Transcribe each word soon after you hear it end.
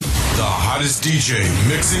hottest DJ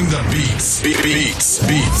mixing the beats. Beats.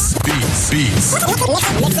 Mixing the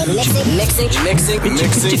beats.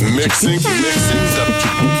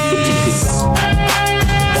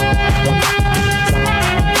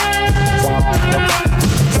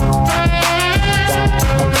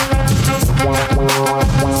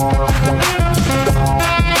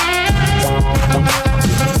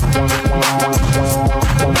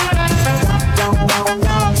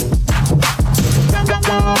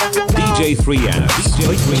 DJ TRIYAZ.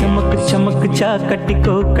 चमक चमक चा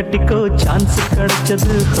कटिको कटिको chance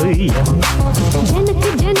कड़चदु होया जनक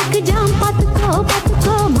जनक जाम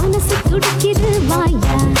पतको मनस तुड़किदु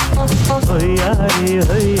वाया होया रे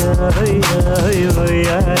होया होया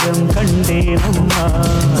होया रम कंडे नम्मा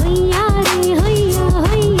होया रे होया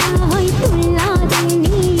होया होय तुल्लादे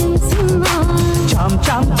नीयम सुम्मा चाम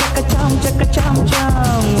चाम चक चाम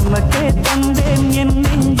मके तंदे एन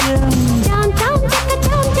नेंजम चाम चाम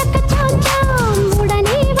चक चाम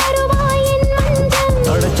उडने வருவாய் என் மஞ்சம்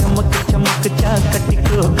अड़ चमक चमक चा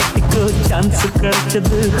कटिको कटिको चांस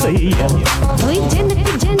कड़चदु होया होय जनक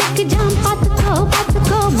जनक जाम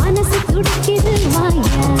पतको मनस तुड़किदु via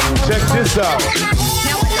Check this out.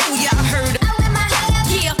 Now I know y'all heard. I wear my hair,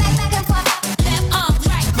 yeah, back and forth, left arm,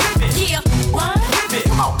 right, yeah, one,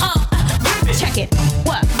 come on, check it,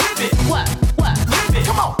 what,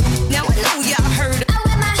 come on. Now I know y'all heard. I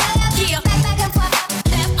wear my hair, yeah, back and forth,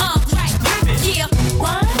 left arm, right, yeah,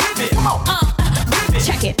 one, come on,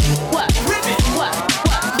 check it, what.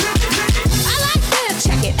 I like this,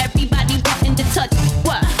 check it. Everybody wanting to touch,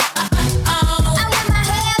 what. I wear my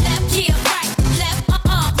hair left, yeah, right, left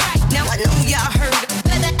arm, right. Now I know y'all heard.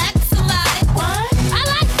 Better act somebody. What? I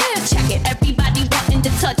like this. Check it. Everybody wanting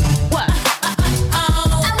to touch. What? I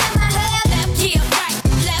wear my hair left, yeah, right,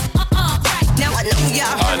 left arm, right. Now I know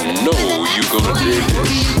y'all heard. I know you gonna dig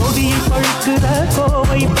this. கொடியை பழுக்கிற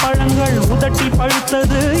கோவை பழங்கள் உதட்டி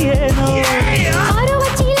பழுத்தது ஏனோ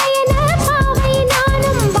ஆரோவச்சிலே என பாவை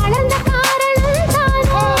நானும் வளர்ந்த காரணம்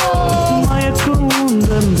தானோ மயக்கும்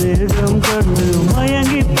உந்தன் தேகம் கண்டு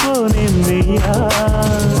மயங்கிப் போனேன் மெய்யா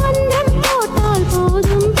மந்திரம் போட்டால்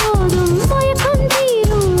போதும் மயக்கம்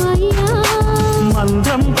தீரும் ஐயா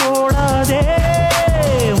மந்திரம் போடாதே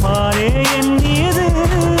மாறே என் மீது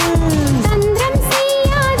தந்திரம்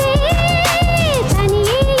செய்யாதே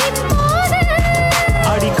தனியே இப்போது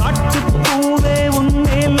அடி காட்டுப் பூவே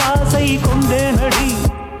உன்மேல் ஆசை கொண்டேனடி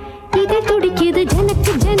இது துடிக்குது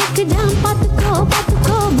ஜனக்கு ஜனக்கு ஜாம் பாத்துக்கோ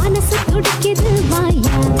மனசு துடிக்குது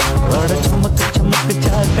வாயா அட சமக்கு சமக்கு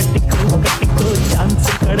சா கட்டிக்கோ கட்டிக்கோ சான்ஸ்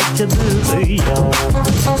கிடைச்சது ஐயா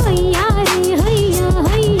ஹொய்யா ரே ஹொய்யா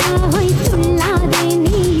ஹொய்யா ஹொய் துள்ளாதே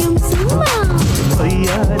நீயும் சும்மா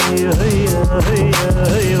ஐயாரே ஐயா ஐயா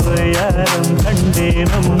ஐயாரம்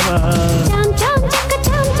கண்டேனம்மா சாம் சாம்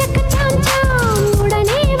சக்க சாம்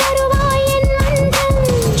உடனே வருவாய் என் மஞ்சம்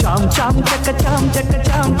சாம் சாம் சக்க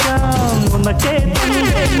சாம் உனக்கே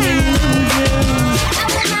தந்தேன்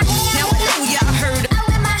Now I know y'all heard. I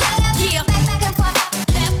wear my hair, yeah, back and forth,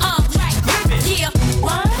 left arm, right, yeah,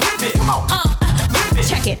 one, come on,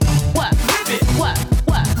 check it, what,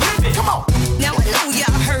 come on. Now I know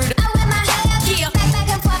y'all heard. I wear my hair, yeah, back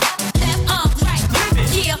and forth, left arm, right,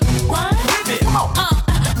 yeah, one, come on,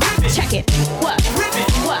 check it, what.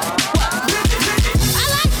 I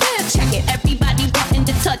like this. Check it. Everybody wanting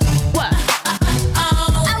to touch, what. I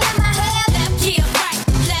wear my hair left, yeah, right,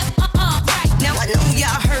 left arm, right. Now I know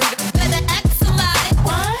y'all heard. Better act somebody.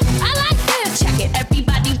 What? I like this. Check it.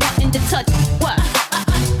 Everybody wanting to touch, what.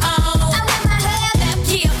 I wear my hair left,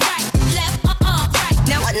 yeah, right, left arm, right.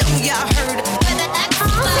 Now I know y'all heard. Better act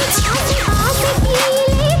somebody.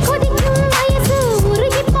 ஆசையிலே கொதிக்கும் வயசு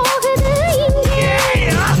உருகி போகுது இங்கே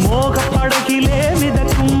மோக படகிலே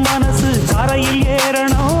மிதக்கும் மனசு கரையில்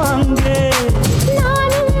ஏறணும் அங்கே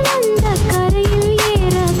நானும் அந்த கரையில்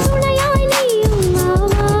ஏற துணையாய் நீயும்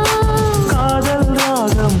மாவா காதல்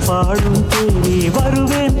ராகம் பாடும் தேடி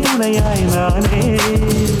வருவேன் துணையாய் நானே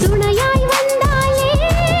துணையாய் வந்தாலே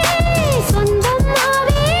சொந்தம்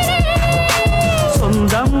ஆவேனே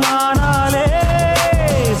சொந்தம் ஆனாலே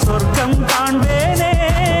சொர்க்கம் காண்பேனே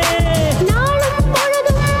நாளும்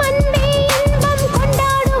பொழுதும் அன்பே இன்பம்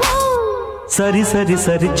கொண்டாடுவோம் சரி சரி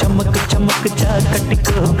சரி சமக்கு சமக்கு சா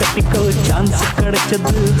கட்டிக்கோ கட்டிக்கோ சான்ஸ்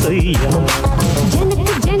கிடைச்சது ஐயா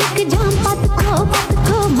ஜனக்கு ஜனக்கு ஜாம் பாத்துக்கோ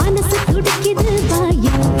மனசு துடிக்குது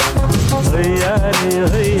வாயா ஐயாரே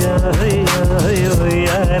ஐயா ஐயா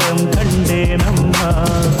ஐயாரம் கண்டேனம்மா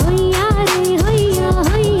ஹொய்யா ரே ஹொய்யா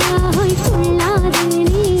ஹொய்யா ஹொய் துள்ளாதே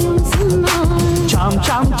நீயும் சும்மா சாம்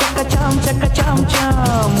சாம் சக்க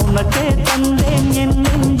சாம் உனக்கே தந்தேன் என்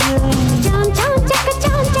நெஞ்சம் சாம்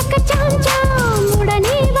சாம் சக்க சாம்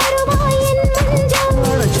உடனே வருவாய் என் மஞ்சம்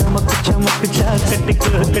அட சமக்கு சமக்கு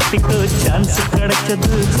கட்டிக்கோ சான்ஸ்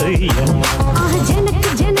கிடைச்சது ஐயா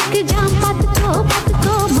ஜனக்கு ஜனக்கு ஜாம் பாத்துக்கோ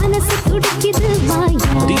பாத்துக்கோ மனசு துடிக்குது வாயா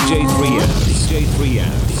DJ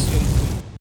 3F.